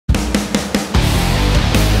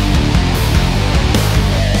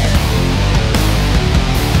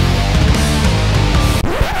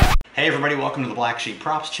welcome to the Black Sheep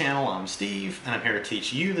Props channel. I'm Steve, and I'm here to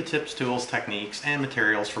teach you the tips, tools, techniques, and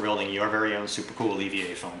materials for building your very own super cool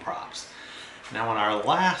EVA foam props. Now, on our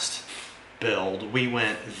last build, we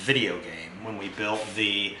went video game when we built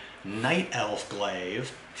the Night Elf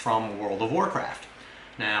glaive from World of Warcraft.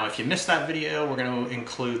 Now, if you missed that video, we're going to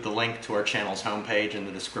include the link to our channel's homepage in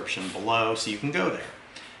the description below, so you can go there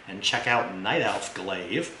and check out Night Elf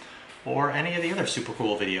glaive or any of the other super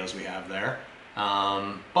cool videos we have there.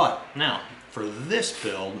 But now, for this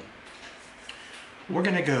build, we're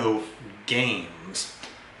going to go games.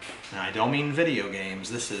 Now, I don't mean video games,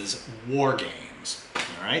 this is war games.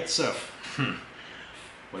 Alright, so,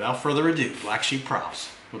 without further ado, Black Sheep Props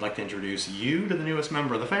would like to introduce you to the newest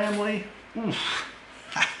member of the family.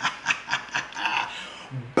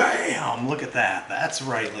 Bam! Look at that. That's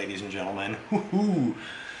right, ladies and gentlemen.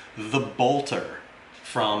 The Bolter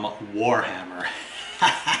from Warhammer.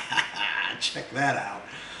 Check that out.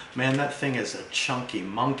 Man, that thing is a chunky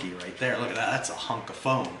monkey right there. Look at that. That's a hunk of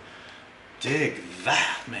foam. Dig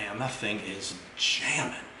that, man. That thing is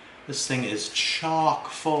jamming. This thing is chock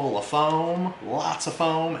full of foam, lots of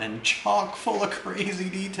foam, and chock full of crazy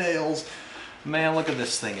details. Man, look at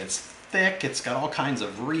this thing. It's thick. It's got all kinds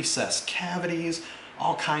of recessed cavities,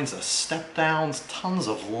 all kinds of step downs, tons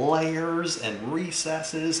of layers and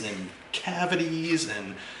recesses and cavities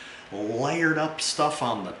and layered up stuff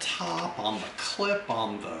on the top, on the clip,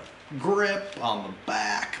 on the grip, on the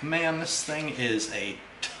back. Man, this thing is a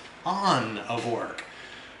ton of work,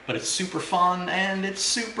 but it's super fun and it's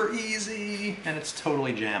super easy and it's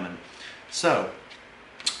totally jamming. So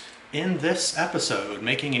in this episode,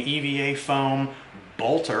 making an EVA foam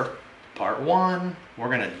bolter part 1, we're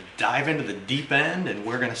going to dive into the deep end and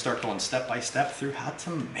we're going to start going step by step through how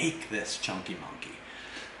to make this chunky monkey.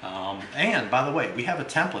 And by the way, we have a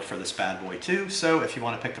template for this bad boy too, so if you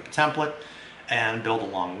want to pick up a template and build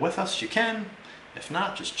along with us, you can. If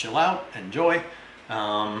not, just chill out, enjoy.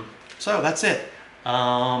 So that's it.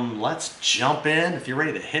 Let's jump in. If you're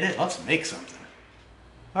ready to hit it, let's make something.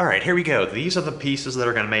 All right, here we go. These are the pieces that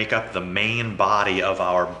are going to make up the main body of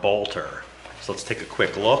our bolter. So let's take a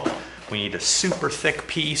quick look. We need a super thick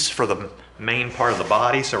piece for the main part of the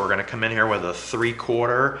body, so we're going to come in here with a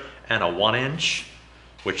 3/4 and a 1 inch,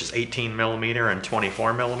 which is 18 millimeter and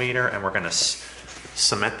 24 millimeter, and we're going to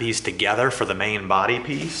cement these together for the main body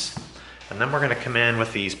piece. And then we're going to come in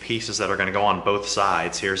with these pieces that are going to go on both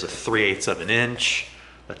sides. Here's a 3/8 of an inch,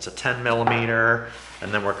 that's a 10 millimeter,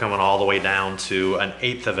 and then we're coming all the way down to an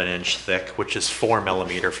 1/8 of an inch thick, which is 4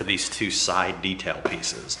 millimeter for these two side detail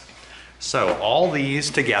pieces. So all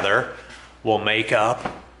these together will make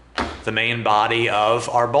up the main body of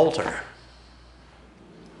our bolter.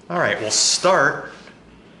 All right, we'll start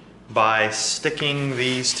by sticking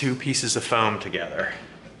these two pieces of foam together.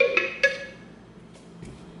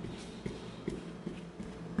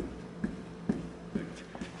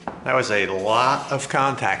 That was a lot of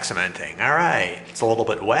contact cementing. All right, it's a little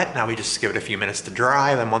bit wet. Now we just give it a few minutes to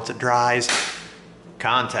dry. Then once it dries,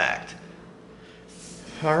 contact.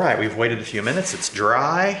 All right, we've waited a few minutes. It's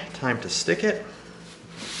dry. Time to stick it.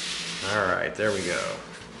 All right, there we go.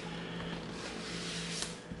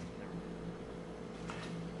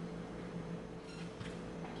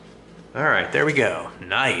 All right, there we go.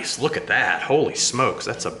 Nice, look at that. Holy smokes,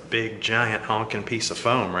 that's a big, giant, honking piece of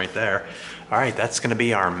foam right there. All right, that's gonna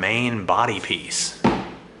be our main body piece.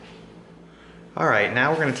 All right,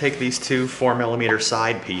 now we're gonna take these two 4 millimeter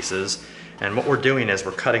side pieces, and what we're doing is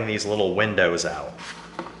we're cutting these little windows out.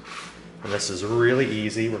 And this is really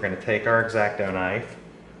easy. We're gonna take our X-Acto knife,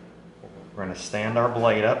 we're gonna stand our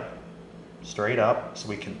blade up, straight up, so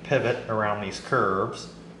we can pivot around these curves.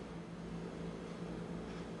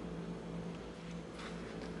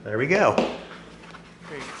 There we go.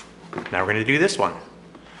 Now we're going to do this one.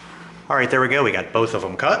 All right, there we go. We got both of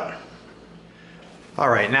them cut. All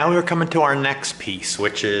right, now we're coming to our next piece,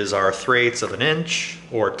 which is our 3/8 of an inch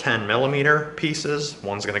or 10 millimeter pieces.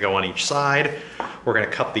 One's going to go on each side. We're going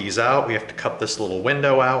to cut these out. We have to cut this little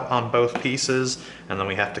window out on both pieces, and then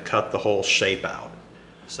we have to cut the whole shape out.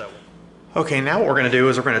 So, okay, now what we're going to do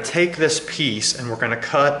is we're going to take this piece and we're going to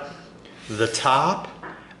cut the top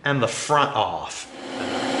and the front off.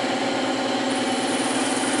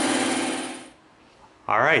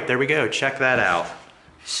 All right, there we go. Check that out.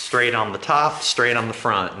 Straight on the top, straight on the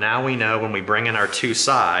front. Now we know when we bring in our two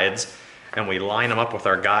sides and we line them up with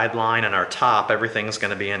our guideline and our top, everything's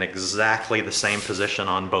going to be in exactly the same position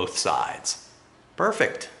on both sides.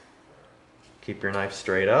 Perfect. Keep your knife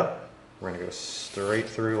straight up. We're going to go straight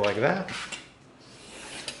through like that.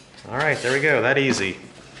 All right, there we go. That easy.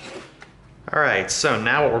 All right, so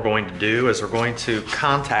now what we're going to do is we're going to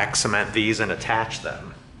contact cement these and attach them.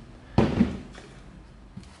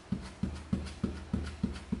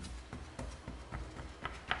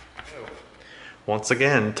 Once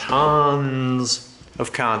again, tons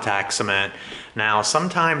of contact cement. Now,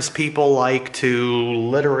 sometimes people like to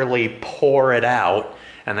literally pour it out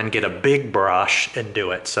and then get a big brush and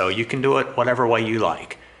do it. So you can do it whatever way you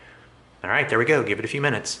like. All right, there we go. Give it a few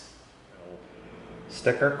minutes.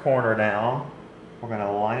 Stick our corner down. We're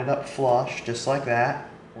gonna line it up flush, just like that.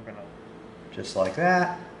 Just like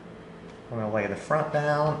that. We're gonna lay the front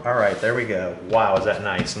down. All right, there we go. Wow, is that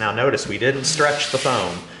nice? Now notice we didn't stretch the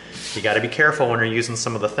foam. You gotta be careful when you're using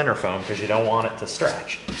some of the thinner foam because you don't want it to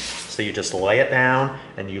stretch. So you just lay it down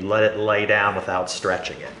and you let it lay down without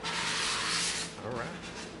stretching it. All right.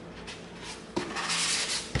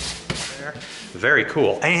 There. Very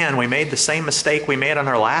cool. And we made the same mistake we made on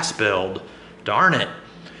our last build. Darn it.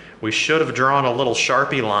 We should have drawn a little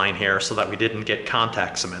Sharpie line here so that we didn't get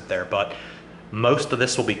contact cement there, but most of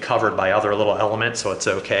this will be covered by other little elements, so it's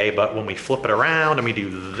okay. But when we flip it around and we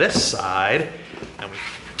do this side,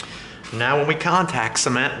 now when we contact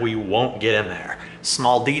cement, we won't get in there.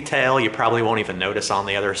 Small detail you probably won't even notice on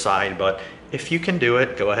the other side, but if you can do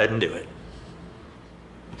it, go ahead and do it.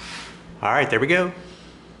 All right, there we go.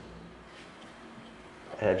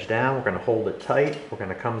 Edge down, we're gonna hold it tight. We're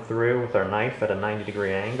gonna come through with our knife at a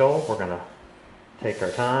 90-degree angle. We're gonna take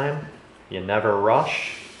our time. You never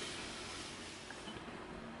rush.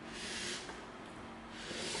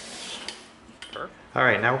 All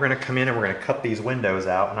right, now we're gonna come in and we're gonna cut these windows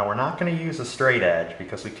out. Now we're not gonna use a straight edge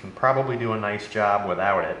because we can probably do a nice job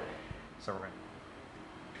without it. So we're gonna,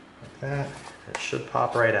 like that. It should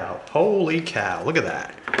pop right out. Holy cow, look at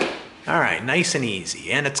that. All right, nice and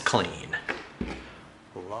easy, and it's clean.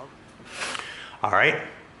 All right,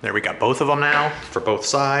 there we got both of them now for both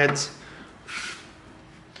sides.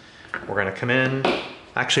 We're gonna come in.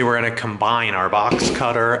 Actually, we're gonna combine our box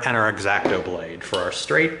cutter and our X-Acto blade. For our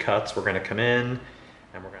straight cuts, we're gonna come in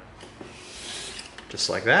and we're gonna, just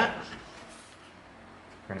like that.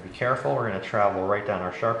 We're gonna be careful. We're gonna travel right down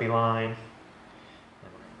our Sharpie line.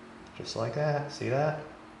 Just like that, see that?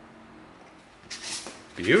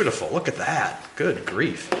 Beautiful, look at that. Good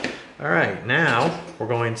grief. All right, now we're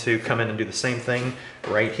going to come in and do the same thing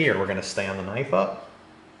right here. We're gonna stand the knife up.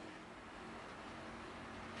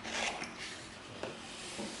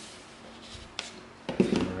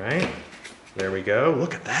 All right, there we go.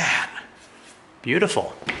 Look at that.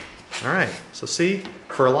 Beautiful. All right, so see,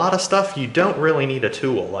 for a lot of stuff, you don't really need a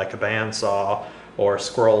tool like a bandsaw or a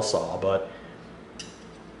scroll saw, but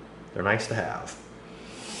they're nice to have.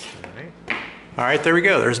 All right, there we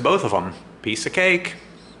go. There's both of them. Piece of cake.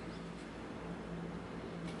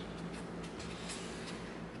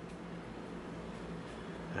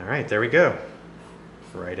 All right, there we go.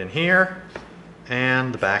 Right in here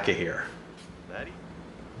and the back of here.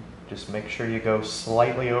 Just make sure you go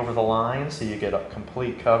slightly over the line so you get a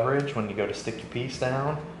complete coverage when you go to stick your piece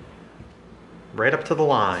down. Right up to the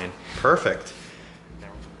line. Perfect.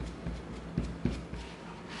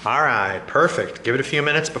 All right, perfect. Give it a few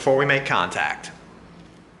minutes before we make contact.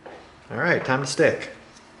 All right, time to stick.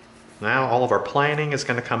 Now all of our planning is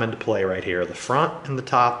going to come into play right here. The front and the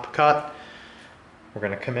top cut. We're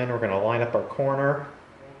going to come in, we're going to line up our corner.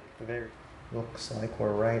 Looks like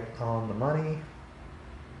we're right on the money.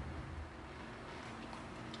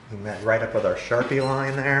 We met right up with our Sharpie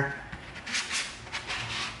line there.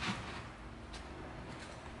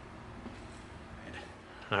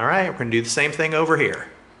 All right, we're going to do the same thing over here.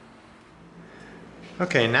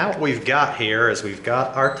 Okay, now what we've got here is we've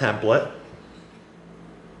got our template.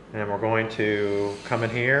 And we're going to come in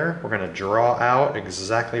here. We're going to draw out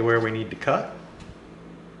exactly where we need to cut.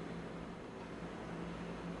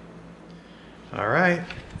 All right,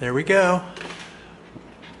 there we go.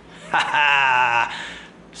 Ha ha!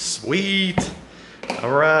 Sweet. All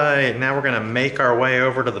right, now we're gonna make our way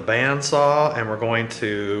over to the bandsaw and we're going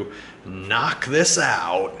to knock this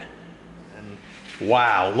out. And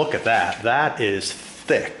wow, look at that. That is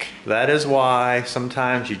thick. That is why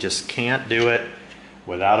sometimes you just can't do it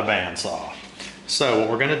without a bandsaw. So what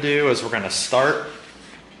we're gonna do is we're gonna start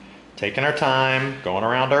taking our time, going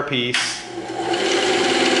around our piece.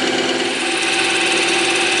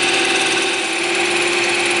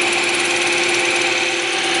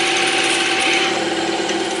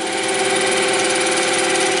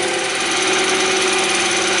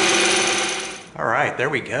 There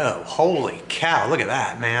we go. Holy cow, look at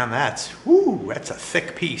that, man. That's a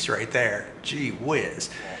thick piece right there. Gee whiz.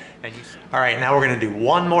 All right, now we're gonna do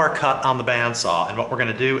one more cut on the bandsaw, and what we're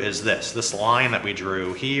gonna do is this line that we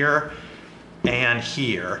drew here and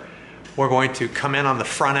here. We're going to come in on the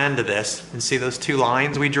front end of this and see those two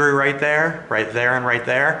lines we drew right there and right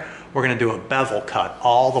there. We're gonna do a bevel cut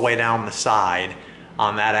all the way down the side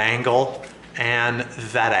on that angle and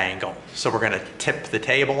that angle. So we're gonna tip the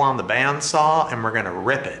table on the bandsaw and we're gonna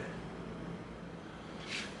rip it.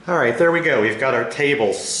 All right, there we go. We've got our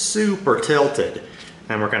table super tilted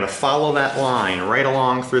and we're gonna follow that line right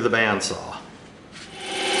along through the bandsaw.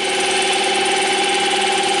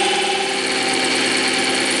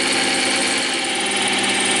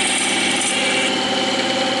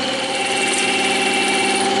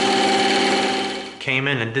 Came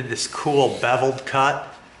in and did this cool beveled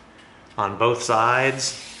cut on both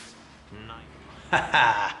sides.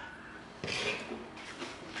 Nice.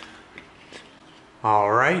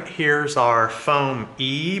 All right, here's our foam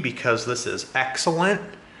E because this is excellent.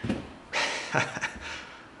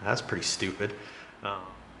 That's pretty stupid.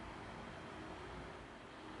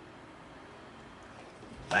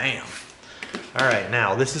 Bam. All right,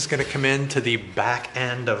 now this is going to come into the back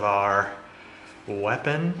end of our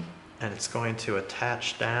weapon and it's going to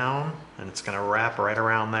attach down and it's going to wrap right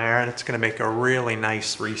around there and it's going to make a really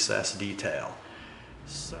nice recessed detail.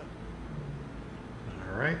 So,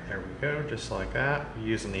 all right, there we go, just like that. We're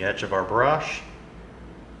using the edge of our brush.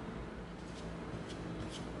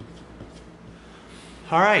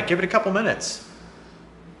 All right, give it a couple minutes.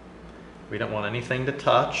 We don't want anything to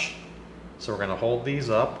touch, so we're going to hold these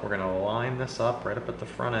up. We're going to line this up right up at the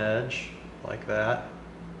front edge, like that.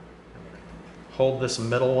 Hold this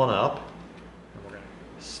middle one up. And we're going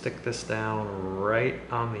to stick this down right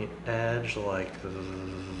on the edge like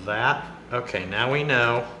that. Okay, now we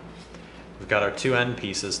know we've got our two end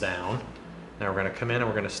pieces down. Now we're going to come in and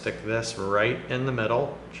we're going to stick this right in the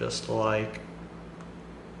middle, just like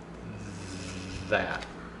that.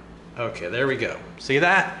 Okay, there we go. See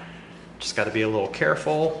that? Just got to be a little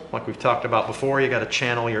careful. Like we've talked about before, you got to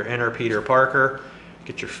channel your inner Peter Parker.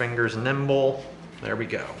 Get your fingers nimble. There we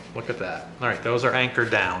go. Look at that. All right, those are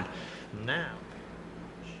anchored down. Now,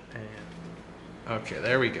 okay,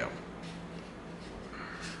 there we go.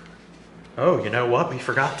 Oh, you know what we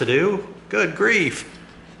forgot to do? Good grief.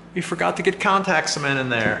 We forgot to get contact cement in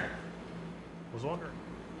there. I was wondering.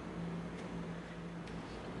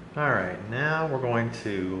 All right, now we're going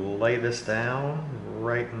to lay this down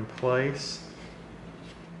right in place.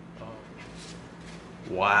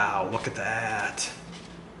 Wow, look at that.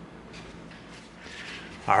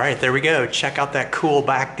 All right, there we go. Check out that cool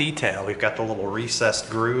back detail. We've got the little recessed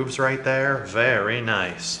grooves right there. Very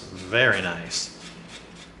nice, very nice.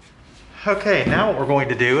 Okay, now what we're going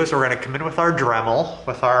to do is we're going to come in with our Dremel,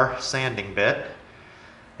 with our sanding bit.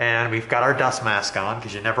 And we've got our dust mask on,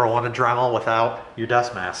 because you never want to Dremel without your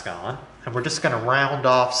dust mask on. And we're just going to round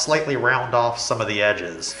off, slightly round off some of the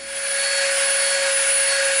edges.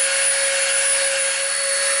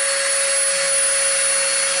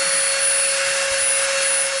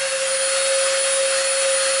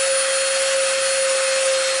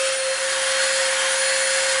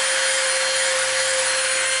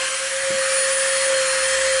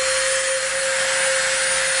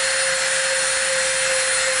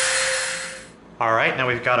 All right, now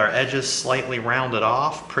we've got our edges slightly rounded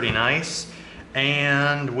off, pretty nice.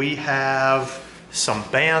 And we have some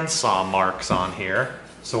bandsaw marks on here.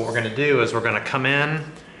 So what we're gonna do is we're gonna come in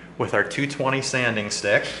with our 220 sanding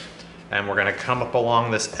stick and we're gonna come up along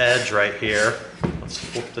this edge right here. Let's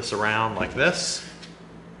flip this around like this.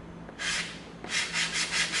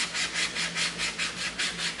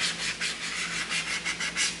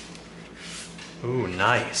 Ooh,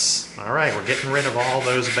 nice. All right, we're getting rid of all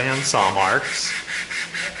those bandsaw marks.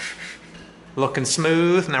 Looking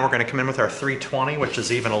smooth. Now we're going to come in with our 320, which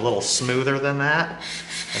is even a little smoother than that.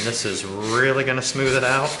 And this is really going to smooth it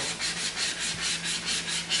out.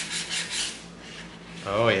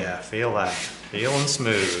 Oh yeah, feel that. Feeling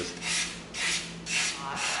smooth.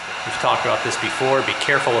 We've talked about this before. Be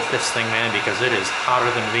careful with this thing, man, because it is hotter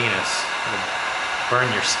than Venus. It'll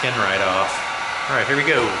burn your skin right off. All right, here we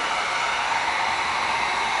go.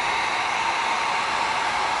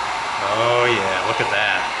 Oh yeah, look at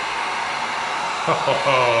that.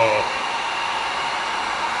 Oh.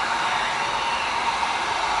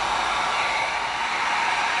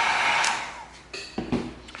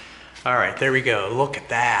 All right, there we go. Look at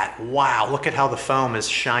that. Wow, look at how the foam is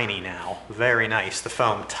shiny now. Very nice. The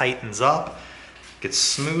foam tightens up, gets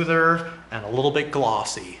smoother, and a little bit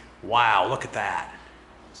glossy. Wow, look at that.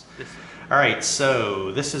 All right,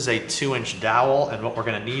 so this is a 2-inch dowel, and what we're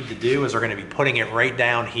gonna need to do is we're gonna be putting it right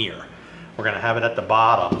down here. We're gonna have it at the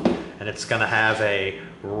bottom, and it's gonna have a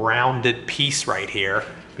rounded piece right here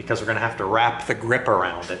because we're gonna have to wrap the grip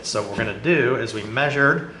around it. So what we're gonna do is we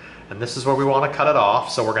measured, and this is where we wanna cut it off.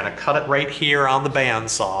 So we're gonna cut it right here on the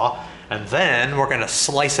bandsaw, and then we're gonna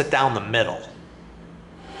slice it down the middle.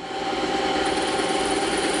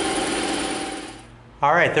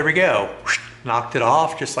 All right, there we go. Knocked it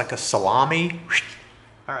off just like a salami.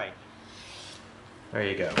 All right. There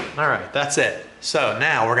you go. All right, that's it. So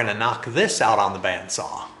now we're gonna knock this out on the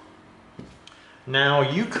bandsaw. Now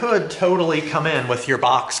you could totally come in with your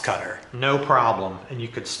box cutter, no problem. And you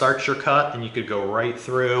could start your cut and you could go right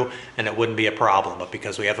through and it wouldn't be a problem. But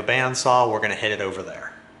because we have a bandsaw, we're gonna hit it over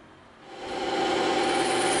there.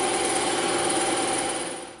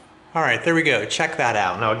 All right, there we go, check that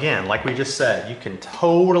out. Now again, like we just said, you can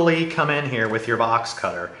totally come in here with your box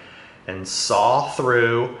cutter and saw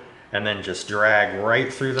through and then just drag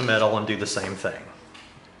right through the middle and do the same thing.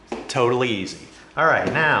 Totally easy. All right,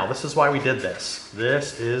 now this is why we did this.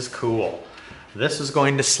 This is cool. This is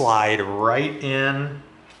going to slide right in,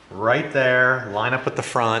 right there, line up with the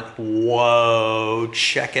front. Whoa,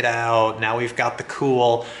 check it out. Now we've got the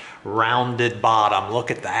cool rounded bottom. Look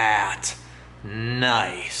at that.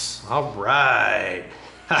 Nice. All right.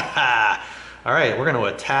 All right, we're going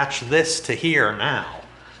to attach this to here now,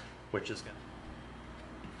 which is going to...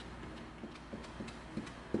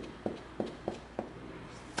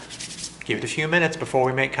 Give it a few minutes before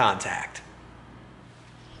we make contact.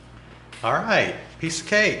 All right, piece of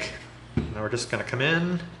cake. Now we're just gonna come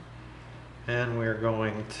in and we're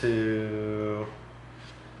going to...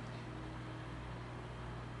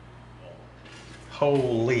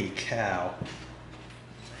 Holy cow.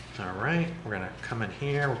 All right, we're gonna come in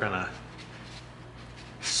here, we're gonna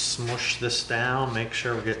smush this down, make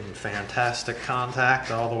sure we're getting fantastic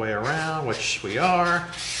contact all the way around, which we are.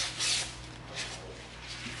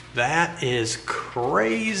 That is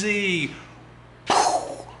crazy.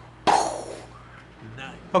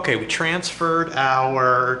 Okay, we transferred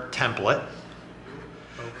our template.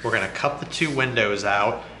 We're gonna cut the two windows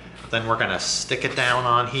out, then we're gonna stick it down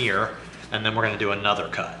on here, and then we're gonna do another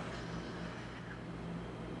cut.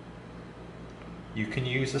 You can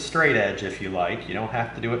use a straight edge if you like, you don't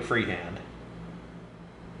have to do it freehand.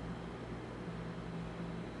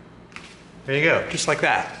 There you go, just like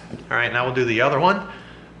that. All right, now we'll do the other one.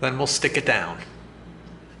 Then we'll stick it down.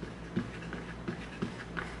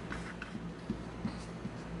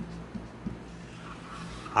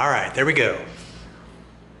 All right, there we go.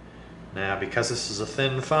 Now, because this is a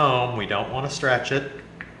thin foam, we don't want to stretch it.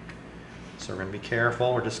 So we're going to be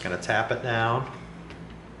careful. We're just going to tap it down.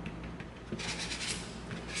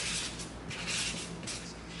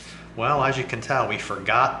 Well, as you can tell, we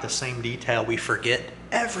forgot the same detail we forget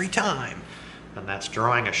every time. And that's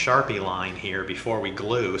drawing a Sharpie line here before we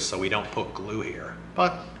glue, so we don't put glue here.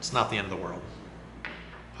 But it's not the end of the world.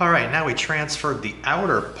 All right, now we transferred the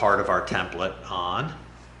outer part of our template on.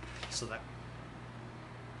 So that...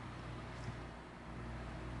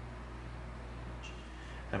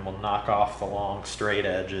 And we'll knock off the long straight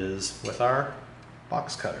edges with our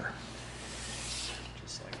box cutter.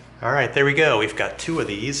 Just like that. All right, there we go. We've got two of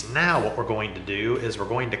these. Now what we're going to do is we're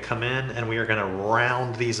going to come in and we are going to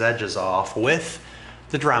round these edges off with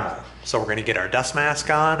the Dremel. So we're going to get our dust mask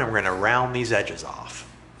on and we're going to round these edges off.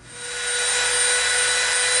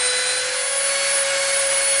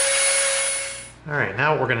 All right,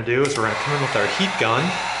 now what we're going to do is we're going to come in with our heat gun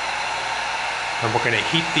and we're going to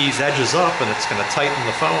heat these edges up and it's going to tighten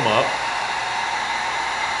the foam up.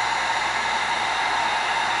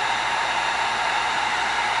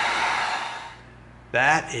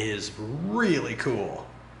 That is really cool.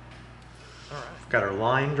 All right, we've got our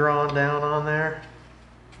line drawn down on there.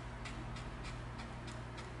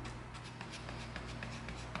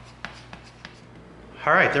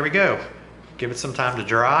 All right, there we go. Give it some time to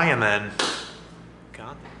dry and then...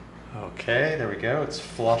 Okay, there we go. It's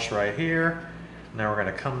flush right here. Now we're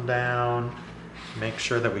going to come down, make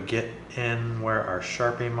sure that we get in where our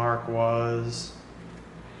Sharpie mark was.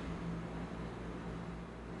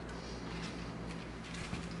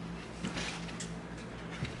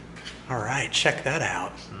 All right, check that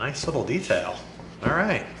out. Nice little detail. All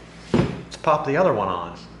right, let's pop the other one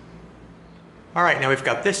on. All right, now we've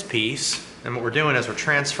got this piece, and what we're doing is we're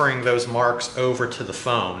transferring those marks over to the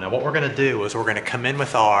foam. Now what we're gonna do is we're gonna come in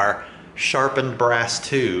with our sharpened brass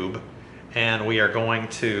tube, and we are going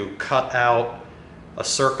to cut out a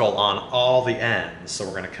circle on all the ends. So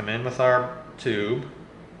we're gonna come in with our tube,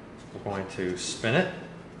 we're going to spin it.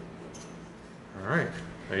 All right,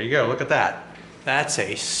 there you go, look at that. That's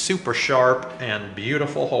a super sharp and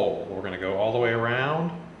beautiful hole. We're gonna go all the way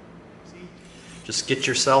around. Just get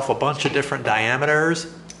yourself a bunch of different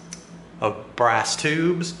diameters of brass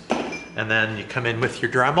tubes, and then you come in with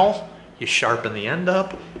your Dremel, you sharpen the end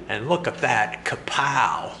up, and look at that,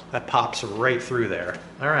 kapow! That pops right through there.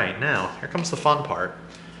 All right, now, here comes the fun part.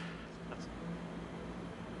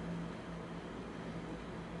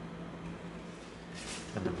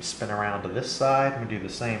 And then we spin around to this side, and we do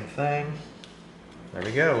the same thing. There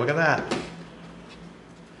we go, look at that.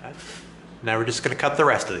 Now we're just gonna cut the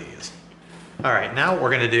rest of these. All right, now what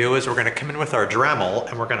we're gonna do is we're gonna come in with our Dremel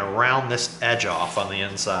and we're gonna round this edge off on the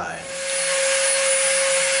inside.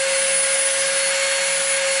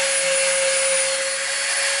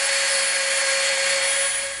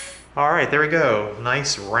 All right, there we go.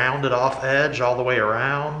 Nice rounded off edge all the way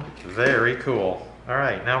around. Very cool. All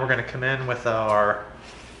right, now we're gonna come in with our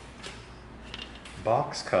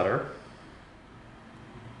box cutter.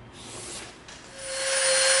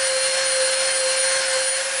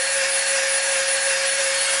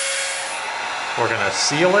 We're gonna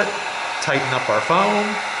seal it, tighten up our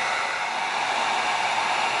foam.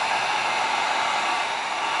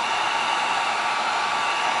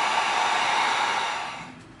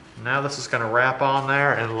 Now this is gonna wrap on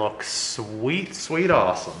there and look sweet, sweet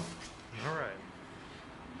awesome. All right.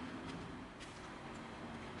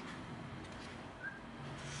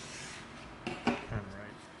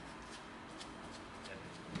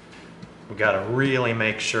 We gotta really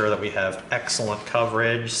make sure that we have excellent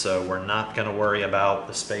coverage, so we're not gonna worry about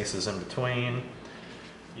the spaces in between.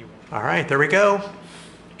 All right, there we go.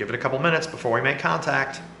 Give it a couple minutes before we make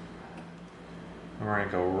contact. We're gonna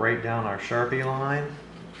go right down our Sharpie line,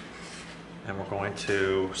 and we're going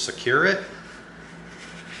to secure it.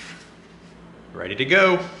 Ready to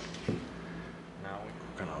go. Now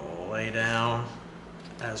we're gonna lay down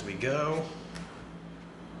as we go.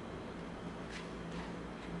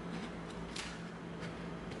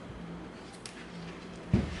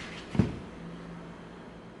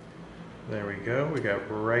 There we go, we got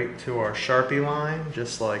right to our Sharpie line,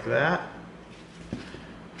 just like that.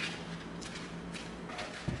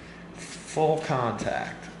 Full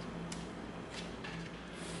contact.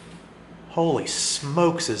 Holy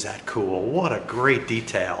smokes, is that cool. What a great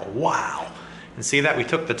detail, wow. And see that we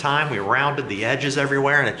took the time, we rounded the edges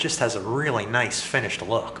everywhere, and it just has a really nice finished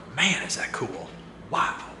look. Man, is that cool,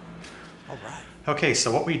 wow. All right. Okay, so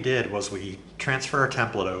what we did was we transferred our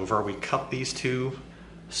template over, we cut these two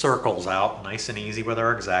circles out nice and easy with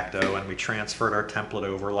our X-Acto, and we transferred our template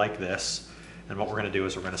over like this. And what we're going to do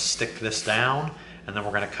is we're going to stick this down, and then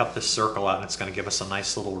we're going to cut this circle out, and it's going to give us a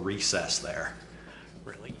nice little recess there.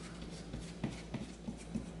 Really?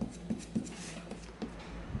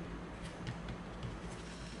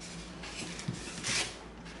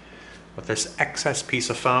 With this excess piece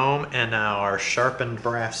of foam and our sharpened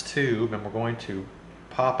brass tube, and we're going to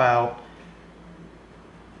pop out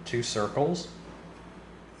two circles.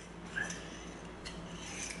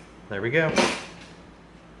 There we go.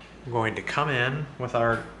 We're going to come in with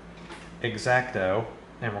our X-Acto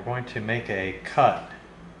and we're going to make a cut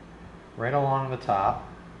right along the top,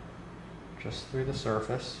 just through the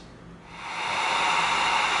surface.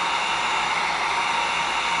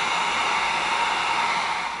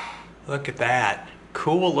 Look at that.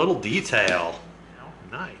 Cool little detail.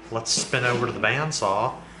 Nice. Let's spin over to the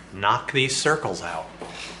bandsaw, knock these circles out.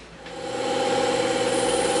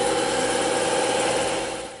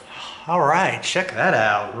 All right, check that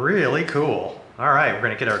out. Really cool. All right, we're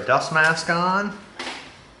gonna get our dust mask on.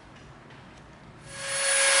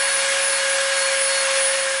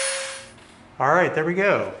 All right, there we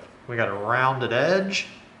go. We got a rounded edge.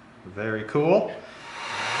 Very cool.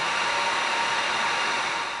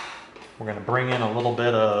 We're gonna bring in a little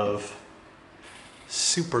bit of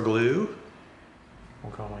super glue. We're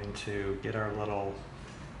going to get our little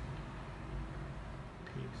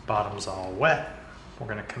bottoms all wet. We're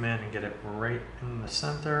going to come in and get it right in the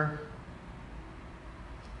center.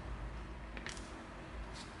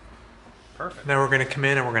 Perfect. Now we're going to come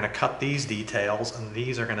in and we're going to cut these details, and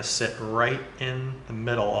these are going to sit right in the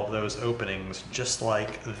middle of those openings, just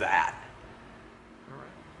like that.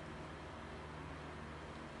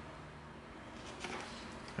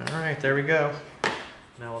 All right, there we go.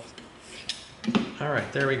 Now let's... All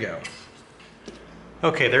right, there we go.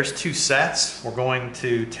 Okay, there's two sets. We're going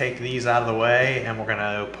to take these out of the way and we're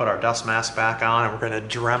gonna put our dust mask back on, and we're gonna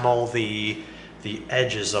Dremel the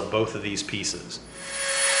edges of both of these pieces.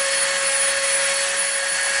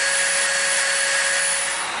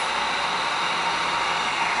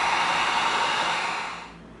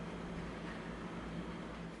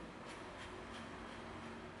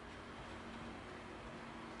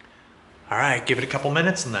 All right, give it a couple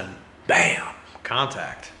minutes and then bam,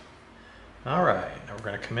 contact. All right, now we're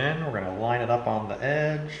gonna come in, we're gonna line it up on the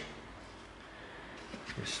edge.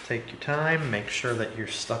 Just take your time, make sure that you're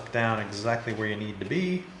stuck down exactly where you need to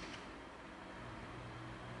be.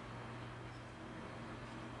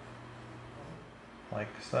 Like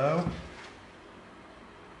so.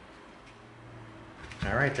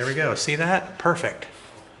 All right, there we go. See that? Perfect.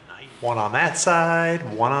 One on that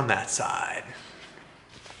side, one on that side.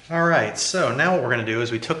 All right, so now what we're gonna do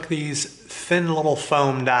is we took these thin little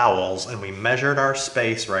foam dowels and we measured our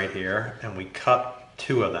space right here and we cut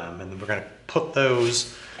 2 of them, and we're gonna put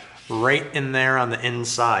those right in there on the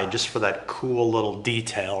inside just for that cool little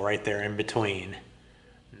detail right there in between.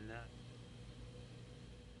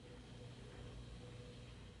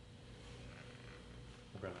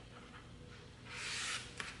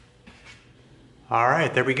 All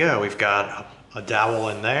right, there we go. We've got a dowel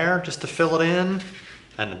in there just to fill it in,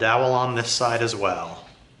 and a dowel on this side as well.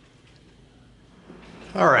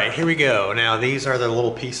 All right, here we go. Now these are the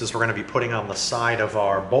little pieces we're going to be putting on the side of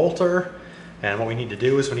our bolter, and what we need to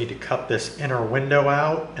do is we need to cut this inner window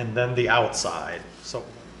out and then the outside. So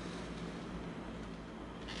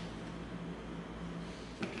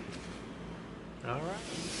all right.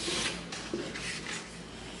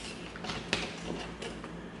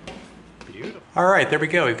 Beautiful. All right, there we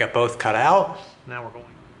go. We've got both cut out. Now we're going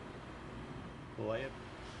to lay it.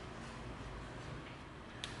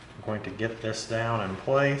 I'm going to get this down in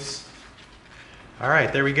place. All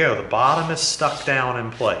right, there we go. The bottom is stuck down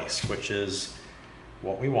in place, which is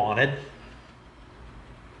what we wanted.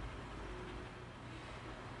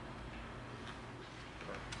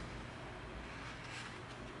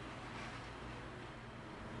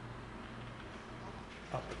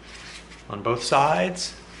 Up on both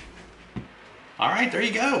sides. All right, there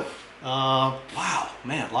you go. Wow,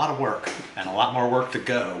 man, a lot of work and a lot more work to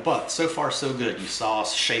go, but so far so good. You saw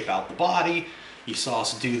us shape out the body. You saw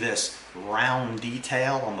us do this round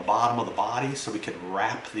detail on the bottom of the body so we could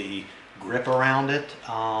wrap the grip around it,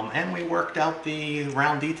 and we worked out the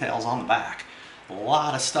round details on the back. A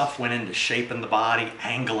lot of stuff went into shaping the body,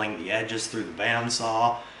 angling the edges through the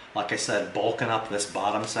bandsaw. Like I said, bulking up this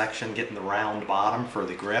bottom section, getting the round bottom for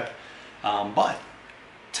the grip, but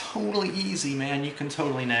totally easy, man. You can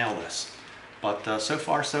totally nail this. But so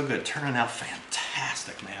far so good. Turning out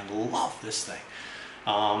fantastic, man. Love this thing.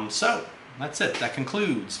 So that's it. That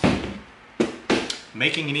concludes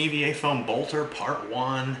making an EVA foam bolter part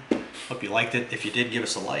 1. Hope you liked it. If you did, give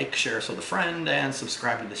us a like, share us with a friend, and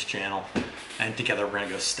subscribe to this channel. And together we're going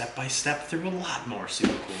to go step by step through a lot more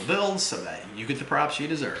super cool builds so that you get the props you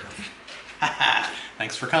deserve.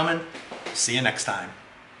 Thanks for coming. See you next time.